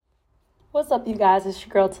What's up, you guys? It's your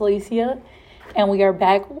girl Talicia, and we are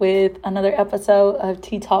back with another episode of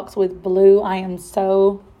Tea Talks with Blue. I am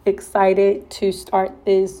so excited to start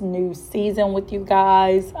this new season with you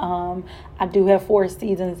guys. I do have 4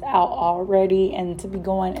 seasons out already, and to be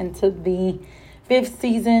going into the 5th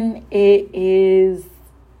season, it's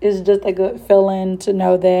just a good feeling to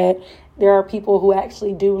know that there are people who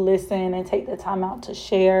actually do listen and take the time out to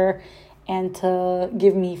share and to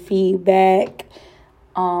give me feedback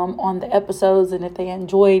on the episodes, and if they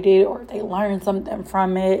enjoyed it or if they learned something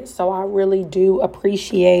from it. So I really do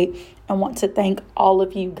appreciate and want to thank all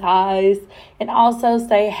of you guys, and also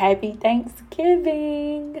say happy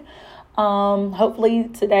Thanksgiving. Hopefully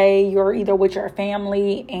today you're either with your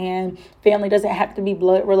family, and family doesn't have to be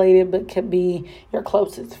blood related, but could be your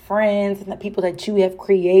closest friends and the people that you have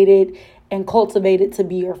created and cultivated to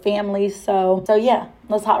be your family. So yeah,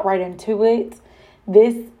 let's hop right into it.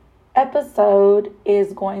 This episode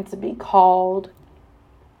is going to be called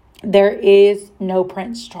There Is No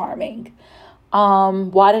Prince Charming.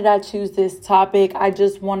 Why did I choose this topic? I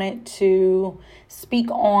just wanted to speak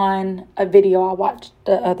on a video I watched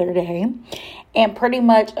the other day, and pretty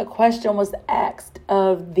much a question was asked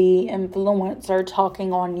of the influencer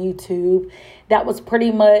talking on YouTube that was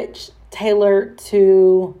pretty much tailored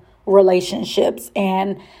to relationships,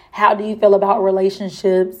 and how do you feel about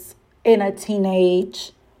relationships in a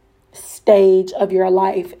teenage stage of your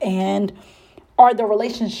life, and are the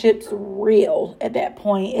relationships real at that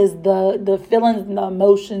point? Is the feelings and the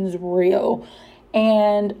emotions real?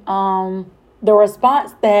 And the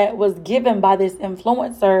response that was given by this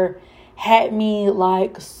influencer had me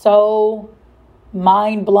like so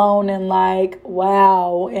mind blown and like,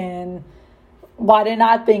 wow, and why didn't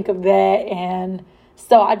I think of that? And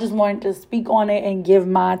so I just wanted to speak on it and give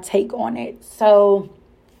my take on it. So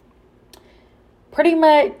pretty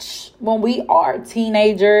much when we are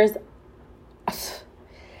teenagers,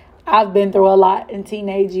 I've been through a lot in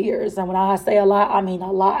teenage years. And when I say a lot, I mean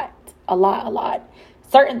a lot.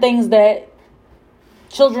 Certain things that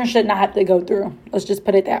children should not have to go through. Let's just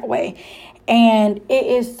put it that way. And it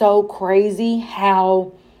is so crazy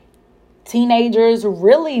how teenagers,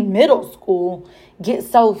 really middle school, get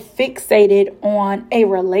so fixated on a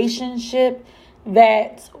relationship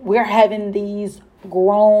that we're having these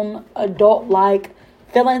grown adult-like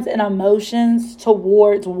feelings and emotions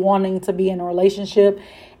towards wanting to be in a relationship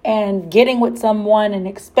and getting with someone and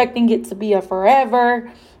expecting it to be a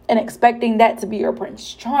forever and expecting that to be your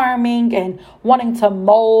Prince Charming and wanting to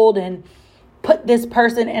mold and put this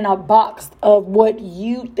person in a box of what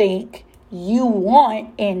you think you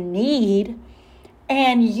want and need,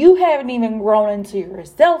 and you haven't even grown into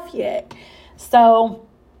yourself yet. So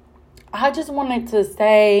I just wanted to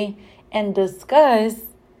say and discuss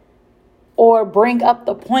or bring up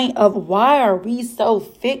the point of why are we so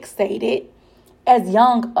fixated as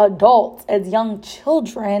young adults, as young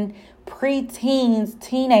children, preteens,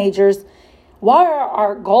 teenagers? Why are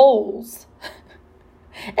our goals,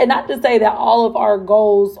 and not to say that all of our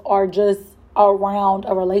goals are just around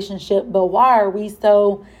a relationship, but why are we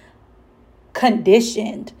so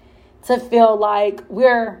conditioned to feel like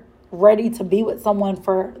we're ready to be with someone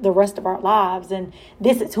for the rest of our lives, and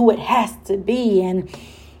this is who it has to be, and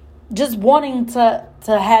just wanting to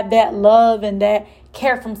have that love and that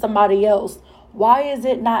care from somebody else? Why is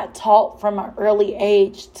it not taught from an early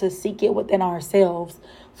age to seek it within ourselves?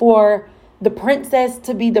 For the princess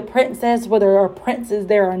to be the princess, whether a prince is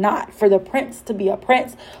there or not. For the prince to be a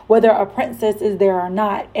prince, whether a princess is there or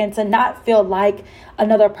not. And to not feel like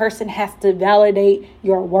another person has to validate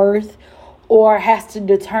your worth or has to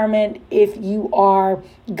determine if you are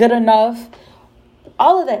good enough.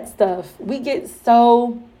 All of that stuff. We get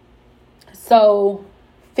so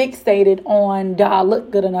fixated on, do I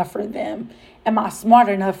look good enough for them? Am I smart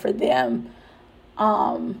enough for them?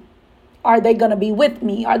 Are they going to be with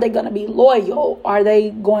me? Are they going to be loyal? Are they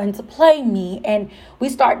going to play me? And we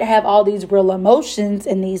start to have all these real emotions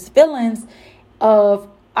and these feelings of,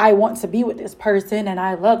 I want to be with this person and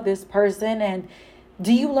I love this person. And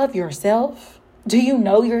do you love yourself? Do you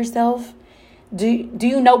know yourself? Do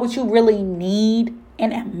you know what you really need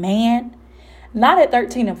in a man? Not at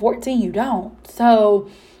 13 and 14, you don't. So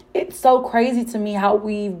it's so crazy to me how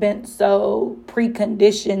we've been so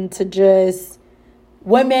preconditioned to just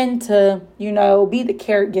women to, be the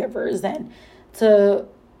caregivers and to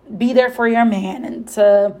be there for your man and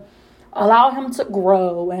to allow him to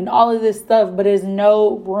grow and all of this stuff. But there's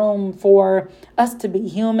no room for us to be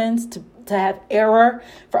humans, to have error,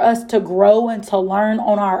 for us to grow and to learn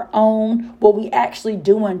on our own what we actually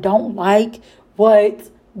do and don't like, what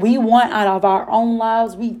we want out of our own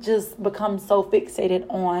lives. We just become so fixated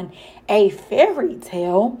on a fairy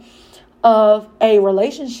tale of a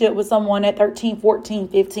relationship with someone at 13, 14,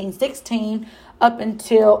 15, 16, up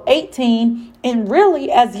until 18. And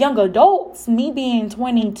really, as young adults, me being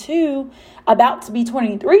 22, about to be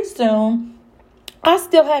 23 soon, I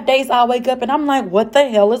still have days I wake up and I'm like, what the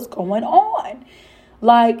hell is going on?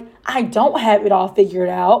 Like, I don't have it all figured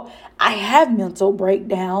out. I have mental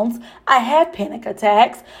breakdowns. I have panic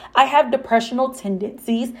attacks. I have depressional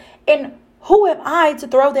tendencies. And who am I to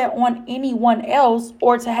throw that on anyone else,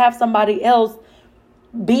 or to have somebody else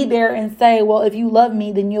be there and say, well, if you love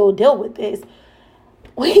me, then you'll deal with this?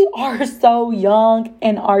 We are so young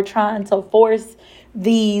and are trying to force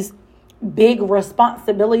these big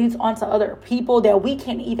responsibilities onto other people that we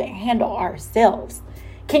can't even handle ourselves.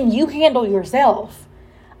 Can you handle yourself?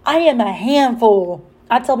 I am a handful.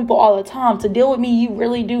 I tell people all the time, to deal with me, you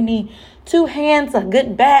really do need 2 hands, a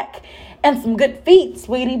good back, and some good feet,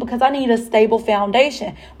 sweetie, because I need a stable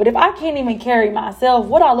foundation. But if I can't even carry myself,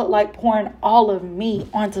 what I look like pouring all of me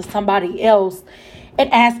onto somebody else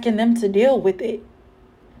and asking them to deal with it?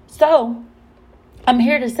 So I'm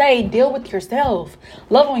here to say, deal with yourself.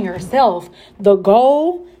 Love on yourself. The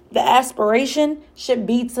goal, the aspiration should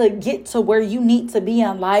be to get to where you need to be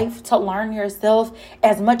in life, to learn yourself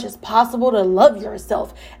as much as possible, to love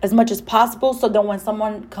yourself as much as possible, so that when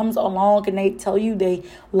someone comes along and they tell you they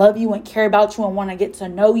love you and care about you and want to get to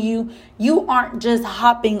know you, you aren't just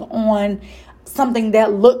hopping on something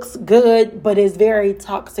that looks good but is very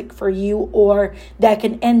toxic for you, or that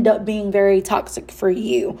can end up being very toxic for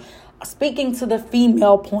you. Speaking to the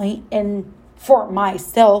female point, and for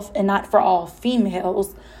myself and not for all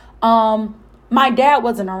females, my dad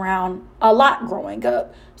wasn't around a lot growing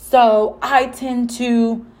up. So I tend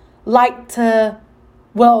to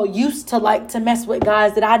used to like to mess with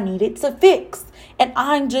guys that I needed to fix. And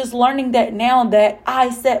I'm just learning that now, that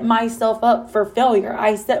I set myself up for failure.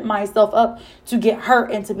 I set myself up to get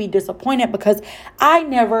hurt and to be disappointed, because I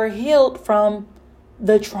never healed from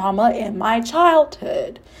the trauma in my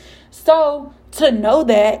childhood. So to know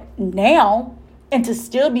that now, and to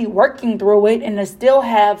still be working through it, and to still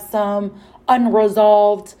have some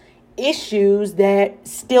unresolved issues that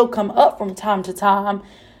still come up from time to time.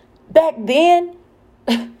 Back then,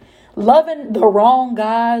 loving the wrong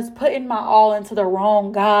guys, putting my all into the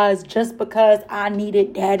wrong guys just because I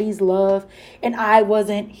needed daddy's love and I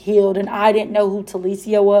wasn't healed and I didn't know who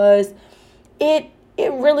Talicia was. It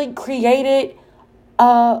really created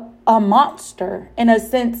a monster, in a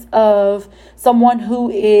sense of someone who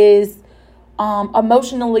is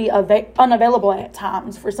emotionally unavailable at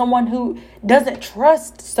times, for someone who doesn't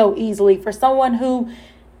trust so easily, for someone who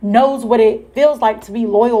knows what it feels like to be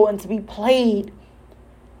loyal and to be played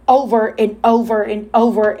over and over and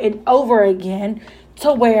over and over again,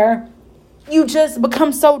 to where you just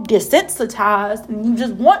become so desensitized and you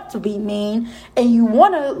just want to be mean and you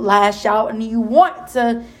want to lash out and you want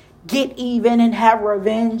to get even and have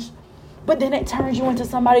revenge. But then it turns you into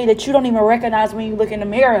somebody that you don't even recognize when you look in the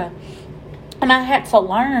mirror. And I had to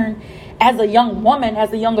learn, as a young woman,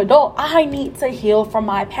 as a young adult, I need to heal from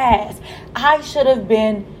my past. I should have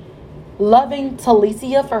been loving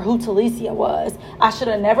Talicia for who Talicia was. I should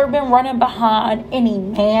have never been running behind any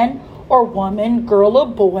man or woman, girl or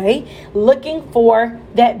boy, looking for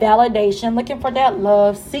that validation, looking for that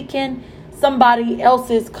love, seeking somebody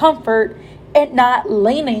else's comfort, and not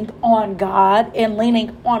leaning on God and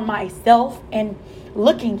leaning on myself and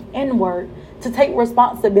looking inward to take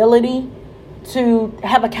responsibility, to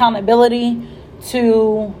have accountability,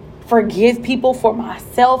 to forgive people for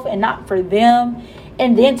myself and not for them,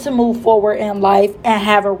 and then to move forward in life and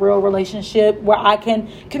have a real relationship where I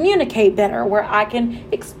can communicate better, where I can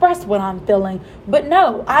express what I'm feeling. But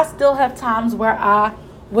no, I still have times where I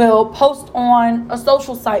will post on a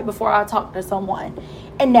social site before I talk to someone,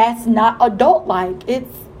 and that's not adult-like.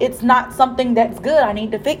 It's not something that's good. I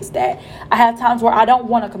need to fix that. I have times where I don't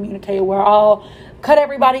want to communicate, where I'll cut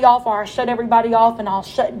everybody off, or I shut everybody off, and I'll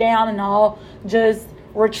shut down, and I'll just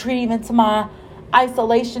retrieve into my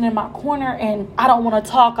isolation in my corner, and I don't want to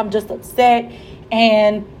talk. I'm just upset,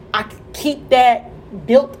 and I keep that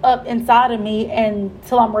built up inside of me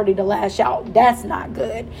until I'm ready to lash out. That's not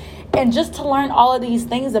good. And just to learn all of these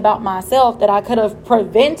things about myself that I could have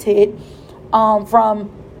prevented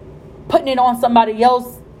from putting it on somebody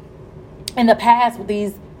else in the past with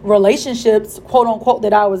these relationships, quote unquote,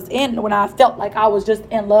 that I was in, when I felt like I was just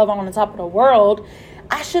in love on the top of the world.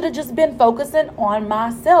 I should have just been focusing on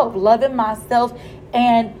myself, loving myself,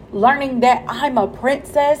 and learning that I'm a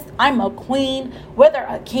princess, I'm a queen, whether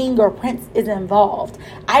a king or prince is involved.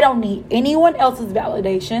 I don't need anyone else's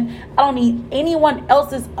validation. I don't need anyone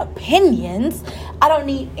else's opinions. I don't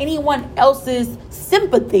need anyone else's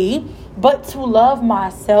sympathy, but to love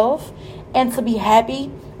myself and to be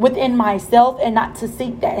happy within myself and not to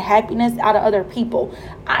seek that happiness out of other people.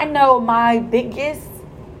 I know my biggest,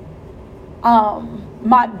 I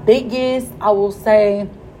will say,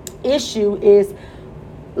 issue is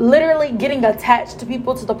literally getting attached to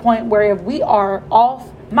people to the point where if we are off,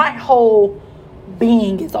 my whole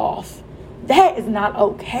being is off. That is not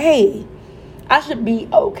okay. I should be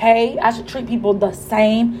okay. I should treat people the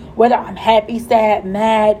same, whether I'm happy, sad,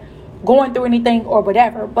 mad, going through anything or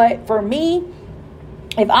whatever. But for me,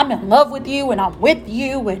 if I'm in love with you and I'm with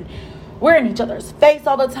you and we're in each other's face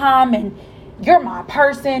all the time and you're my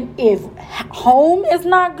person, if home is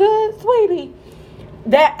not good, sweetie,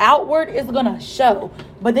 that outward is going to show.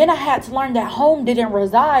 But then I had to learn that home didn't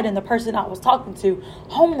reside in the person I was talking to.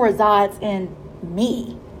 Home resides in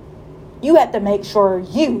me. You have to make sure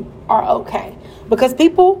you are okay. Because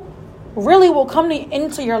people really will come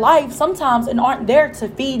into your life sometimes and aren't there to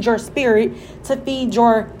feed your spirit, to feed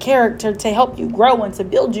your character, to help you grow and to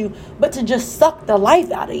build you, but to just suck the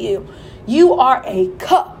life out of you. You are a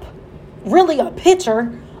cup, really a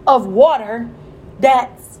pitcher of water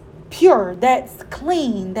that's pure, that's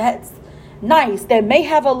clean, that's nice, that may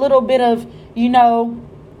have a little bit of,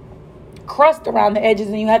 crust around the edges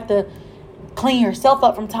and you have to clean yourself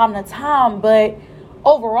up from time to time, but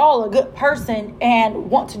overall a good person and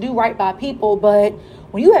want to do right by people. But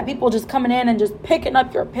when you have people just coming in and just picking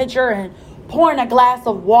up your pitcher and pouring a glass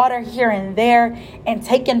of water here and there and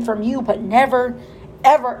taking from you, but never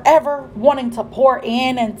ever wanting to pour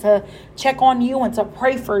in and to check on you and to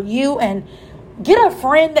pray for you, and get a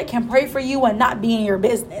friend that can pray for you and not be in your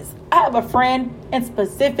business. I have a friend in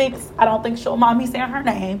specifics, I don't think she'll mind me saying her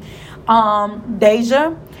name,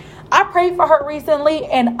 Deja. I prayed for her recently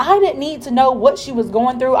and I didn't need to know what she was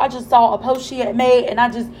going through. I just saw a post she had made and I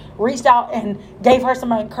just reached out and gave her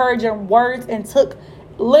some encouraging words and took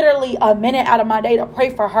literally a minute out of my day to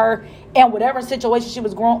pray for her and whatever situation she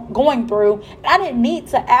was going through. I didn't need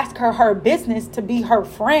to ask her business to be her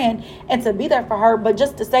friend and to be there for her, but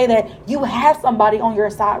just to say that you have somebody on your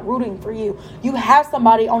side rooting for you. You have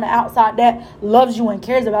somebody on the outside that loves you and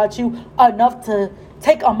cares about you enough to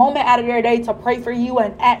take a moment out of your day to pray for you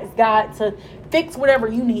and ask God to fix whatever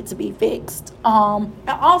you need to be fixed. And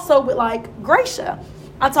also with Gracia,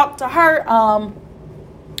 I talked to her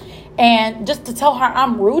and just to tell her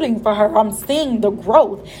I'm rooting for her. I'm seeing the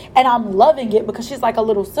growth and I'm loving it because she's like a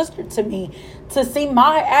little sister to me. To see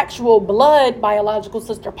my actual blood biological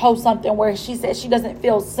sister post something where she said she doesn't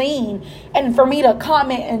feel seen, and for me to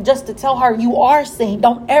comment and just to tell her you are seen.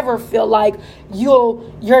 Don't ever feel like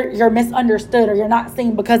you're misunderstood or you're not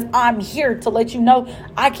seen, because I'm here to let you know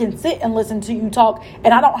I can sit and listen to you talk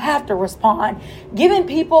and I don't have to respond. Giving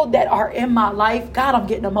people that are in my life, God, I'm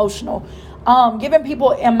getting emotional. Giving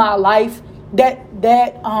people in my life that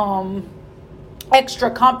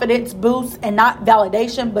extra confidence boost, and not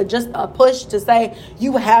validation, but just a push to say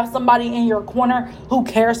you have somebody in your corner who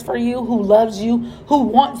cares for you, who loves you, who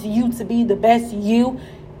wants you to be the best you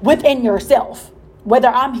within yourself, whether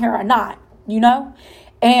I'm here or not,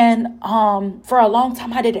 And for a long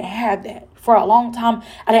time, I didn't have that. For a long time,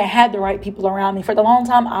 I didn't have the right people around me. For the long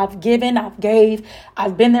time, I've given, I've gave,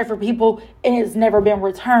 I've been there for people, and it's never been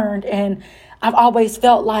returned. And I've always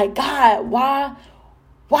felt like, God, why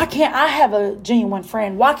can't I have a genuine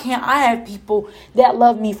friend? Why can't I have people that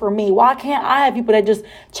love me for me? Why can't I have people that just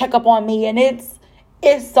check up on me? And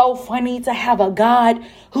it's so funny to have a God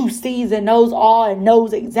who sees and knows all and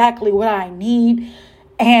knows exactly what I need,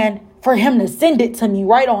 and for him to send it to me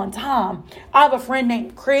right on time. I have a friend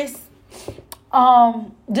named Chris.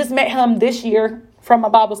 Just met him this year from a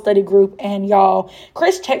Bible study group, and y'all,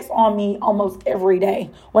 Chris checks on me almost every day.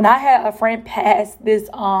 When I had a friend pass this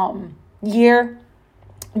year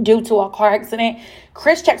due to a car accident,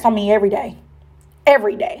 Chris checks on me every day.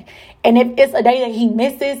 And if it's a day that he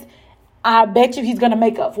misses, I bet you he's going to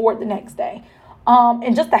make up for it the next day.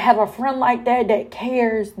 And just to have a friend like that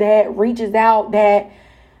cares, that reaches out, that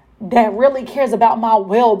really cares about my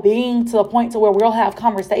well-being, to the point to where we'll have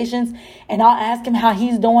conversations and I'll ask him how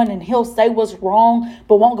he's doing and he'll say what's wrong,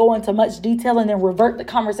 but won't go into much detail and then revert the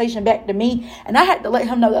conversation back to me. And I had to let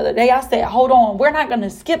him know the other day, I said, hold on, we're not going to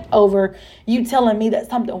skip over you telling me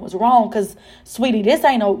that something was wrong, because, sweetie, this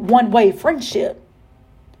ain't a one-way friendship.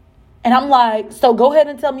 And I'm like, so go ahead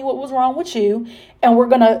and tell me what was wrong with you, and we're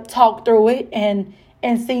going to talk through it and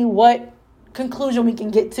see what conclusion we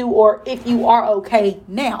can get to, or if you are okay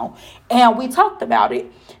now. And we talked about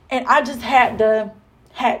it, and I just had to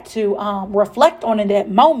reflect on in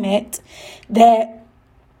that moment that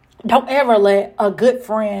don't ever let a good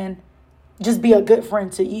friend just be a good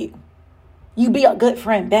friend to you. You be a good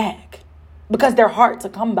friend back. because they're hard to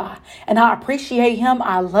come by. And I appreciate him.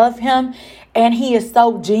 I love him. And he is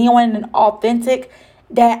so genuine and authentic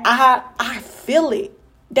that I feel it.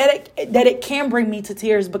 That it can bring me to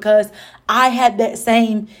tears because I had that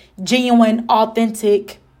same genuine,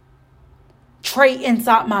 authentic trait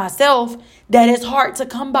inside myself that it's hard to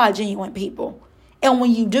come by genuine people. And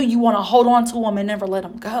when you do, you want to hold on to them and never let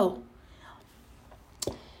them go.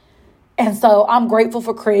 And so I'm grateful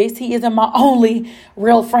for Chris. He isn't my only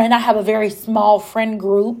real friend. I have a very small friend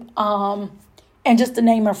group. And just to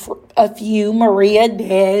name a few, Maria,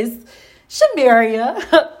 Des, Shamaria.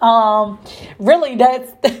 Really,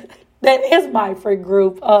 that is my friend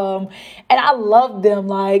group. And I love them,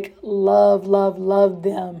 like love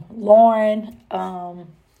them. Lauren,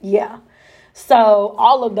 yeah. So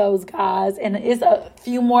all of those guys, and it's a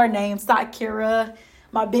few more names. Kira,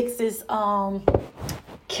 my big sis,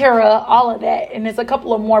 Kara, all of that. And it's a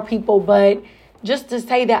couple of more people, but just to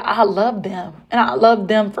say that I love them, and I love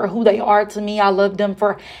them for who they are to me. I love them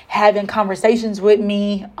for having conversations with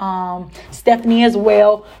me. Stephanie as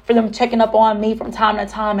well, for them checking up on me from time to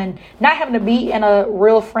time and not having to be in a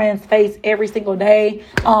real friend's face every single day.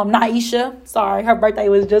 Naisha, sorry, her birthday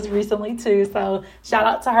was just recently too. So shout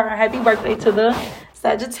out to her. Happy birthday to the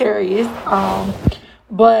Sagittarius.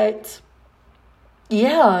 But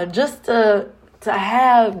yeah, just to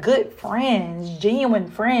have good friends, genuine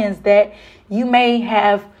friends that you may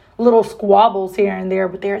have little squabbles here and there,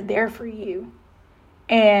 but they're there for you.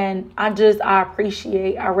 And I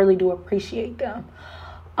really do appreciate them.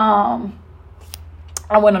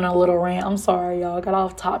 I went on a little rant. I'm sorry, y'all. Got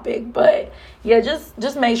off topic. But yeah,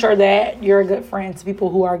 just make sure that you're a good friend to people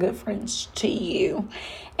who are good friends to you.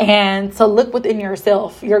 And to look within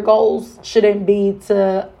yourself. Your goals shouldn't be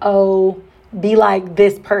to, be like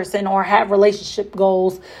this person or have relationship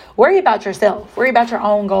goals. Worry about yourself. Worry about your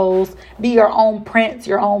own goals. Be your own prince,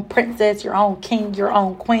 your own princess, your own king, your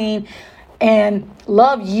own queen. And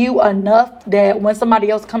love you enough that when somebody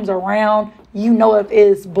else comes around, you know if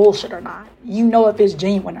it's bullshit or not. You know if it's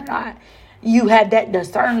genuine or not. You have that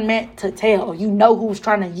discernment to tell. You know who's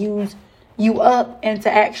trying to use you up and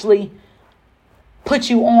to actually put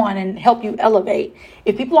you on and help you elevate.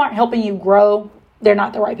 If people aren't helping you grow, they're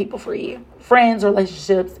not the right people for you. Friends,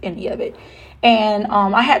 relationships, any of it. And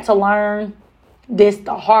I had to learn this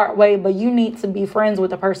the hard way, but you need to be friends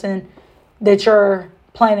with the person that you're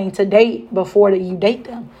planning to date before that you date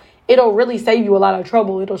them. It'll really save you a lot of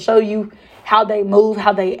trouble. It'll show you how they move,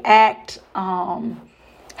 how they act,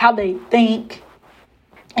 how they think.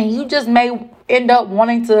 And you just may end up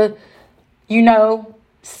wanting to,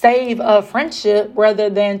 save a friendship rather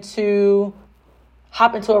than to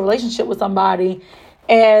hop into a relationship with somebody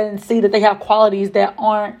and see that they have qualities that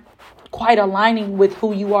aren't quite aligning with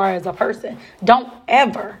who you are as a person. Do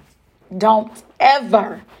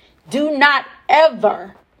not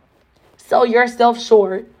ever sell yourself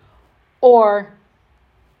short or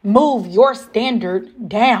move your standard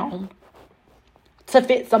down to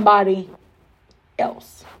fit somebody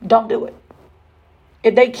else. Don't do it.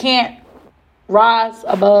 If they can't rise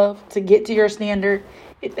above to get to your standard,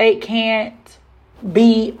 if they can't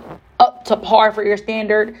be up to par for your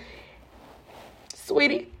standard,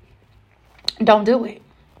 sweetie, don't do it.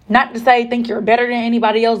 Not to say think you're better than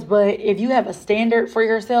anybody else, but if you have a standard for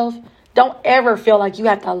yourself, don't ever feel like you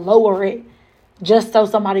have to lower it just so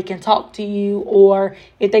somebody can talk to you, or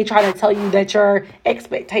if they try to tell you that your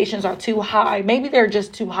expectations are too high, maybe they're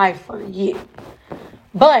just too high for you.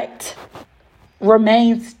 But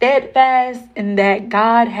remain steadfast in that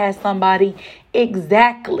God has somebody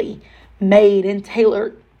exactly made and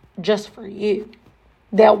tailored just for you,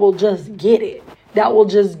 that will just get it, that will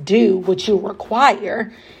just do what you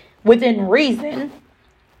require within reason.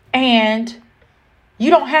 And you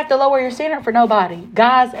don't have to lower your standard for nobody,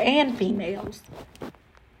 guys and females,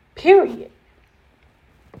 period.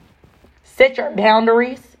 Set your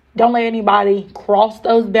boundaries. Don't let anybody cross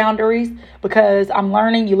those boundaries, because I'm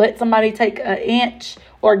learning, you let somebody take an inch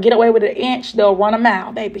or get away with an inch, they'll run a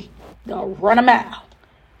mile, baby. They'll run a mile.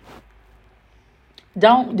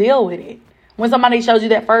 Don't deal with it. When somebody shows you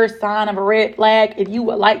that first sign of a red flag, if you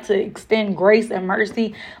would like to extend grace and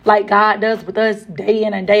mercy like God does with us day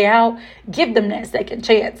in and day out, give them that second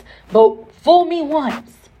chance. But fool me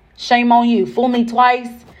once, shame on you. Fool me twice,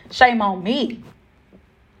 shame on me.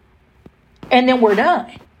 And then we're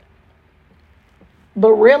done.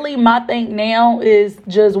 But really, my thing now is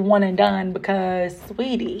just one and done, because,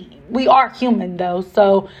 sweetie, we are human though.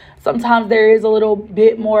 So sometimes there is a little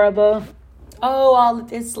bit more of a, I'll let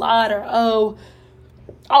this slide, or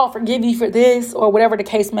I'll forgive you for this, or whatever the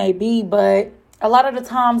case may be. But a lot of the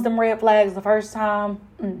times, them red flags the first time,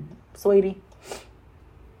 sweetie,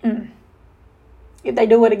 If they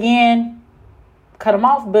do it again, cut them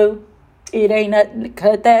off, boo. It ain't nothing to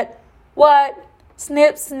cut that. What?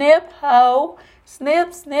 Snip, snip, ho.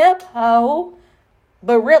 Snip, snip, ho.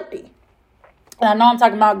 But really, and I know I'm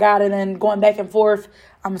talking about God and then going back and forth.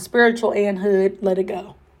 I'm spiritual and hood. Let it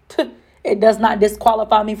go. It does not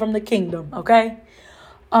disqualify me from the kingdom, okay?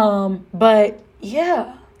 But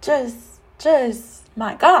yeah, just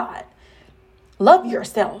my God, love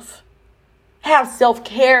yourself. Have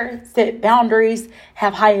self-care, set boundaries,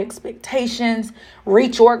 have high expectations,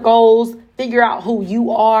 reach your goals, figure out who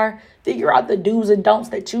you are, figure out the do's and don'ts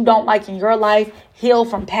that you don't like in your life, heal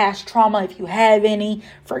from past trauma if you have any,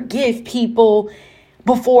 forgive people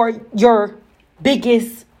before your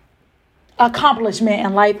biggest accomplishment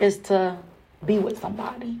in life is to be with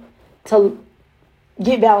somebody, to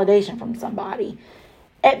get validation from somebody.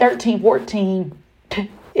 At 13, 14,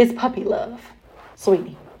 it's puppy love,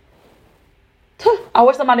 sweetie. I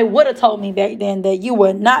wish somebody would have told me back then that you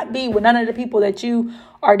would not be with none of the people that you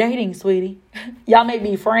are dating, sweetie. Y'all may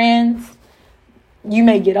be friends. You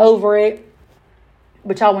may get over it.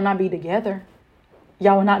 But y'all will not be together.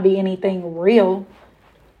 Y'all will not be anything real,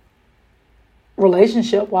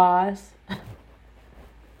 relationship-wise.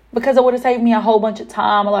 Because it would have saved me a whole bunch of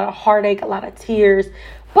time, a lot of heartache, a lot of tears.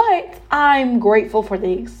 But I'm grateful for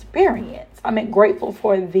the experience. I'm grateful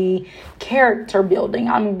for the character building.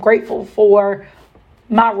 I'm grateful for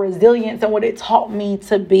my resilience and what it taught me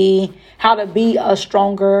to be, how to be a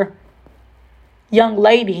stronger young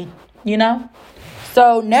lady, you know?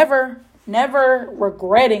 So never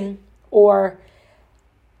regretting or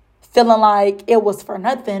feeling like it was for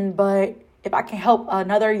nothing. But if I can help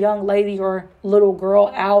another young lady or little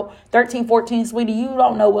girl out, 13, 14, sweetie, you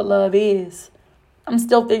don't know what love is. I'm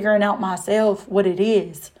still figuring out myself what it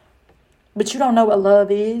is. But you don't know what love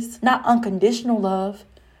is. Not unconditional love.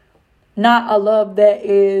 Not a love that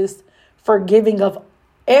is forgiving of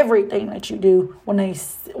everything that you do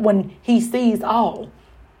when he sees all.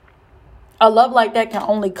 A love like that can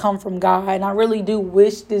only come from God. And I really do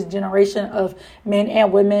wish this generation of men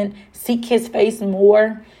and women seek his face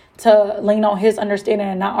more, to lean on his understanding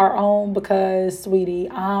and not our own. Because, sweetie,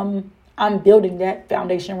 I'm building that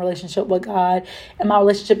foundation relationship with God, and my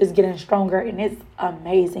relationship is getting stronger, and it's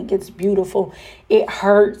amazing. It's beautiful. It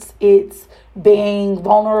hurts. It's being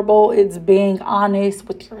vulnerable. It's being honest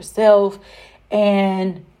with yourself.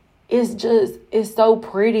 And it's so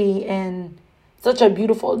pretty and such a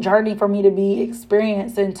beautiful journey for me to be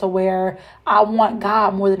experiencing, to where I want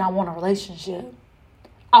God more than I want a relationship.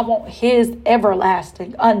 I want his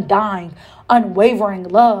everlasting, undying, unwavering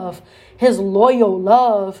love, his loyal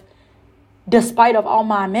love, despite of all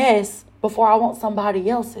my mess, before I want somebody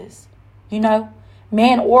else's, you know,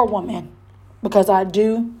 man or woman, because I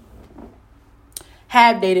do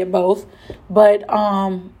have dated both, but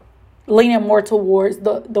leaning more towards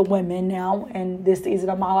the women now in this season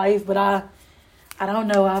of my life. But I don't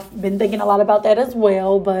know, I've been thinking a lot about that as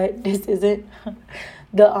well, but this isn't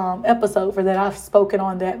the episode for that. I've spoken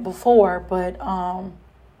on that before, but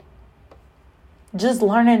just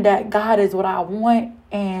learning that God is what I want.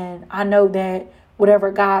 And I know that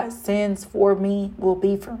whatever God sends for me will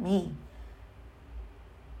be for me.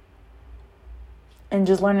 And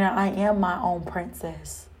just learning that I am my own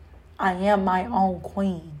princess. I am my own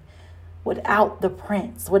queen. Without the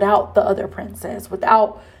prince, without the other princess,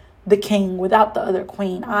 without the king, without the other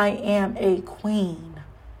queen. I am a queen.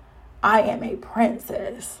 I am a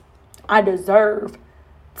princess. I deserve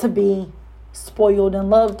to be spoiled and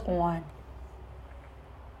loved on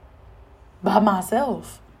by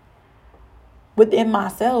myself, within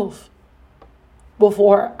myself,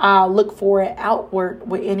 before I look for it outward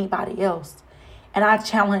with anybody else. And I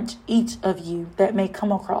challenge each of you that may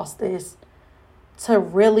come across this to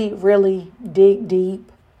really, really dig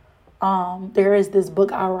deep. There is this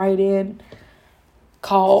book I write in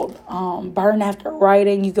called Burn After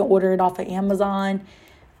Writing. You can order it off of Amazon.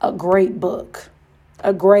 A great book.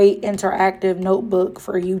 A great interactive notebook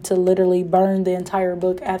for you to literally burn the entire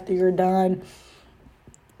book after you're done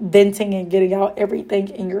venting and getting out everything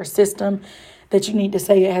in your system that you need to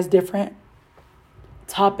say. It has different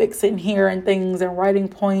topics in here and things and writing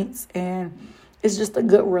points, and it's just a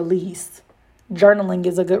good release. Journaling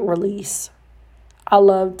is a good release. I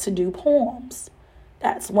love to do poems.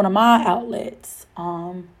 That's one of my outlets.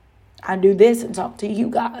 I do this and talk to you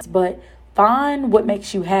guys, but find what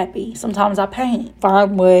makes you happy. Sometimes I paint.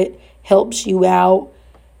 Find what helps you out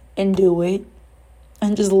and do it.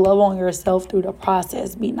 And just love on yourself through the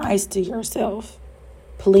process. Be nice to yourself.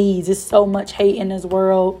 Please, there's so much hate in this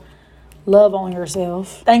world. Love on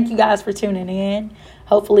yourself. Thank you guys for tuning in.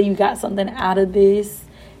 Hopefully you got something out of this.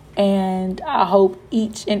 And I hope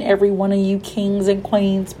each and every one of you kings and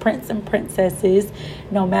queens, prince and princesses,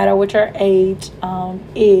 no matter what your age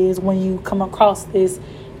is when you come across this,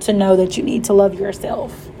 to know that you need to love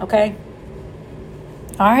yourself. Okay?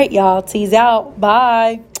 All right, y'all. Tease out.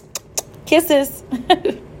 Bye. Kisses.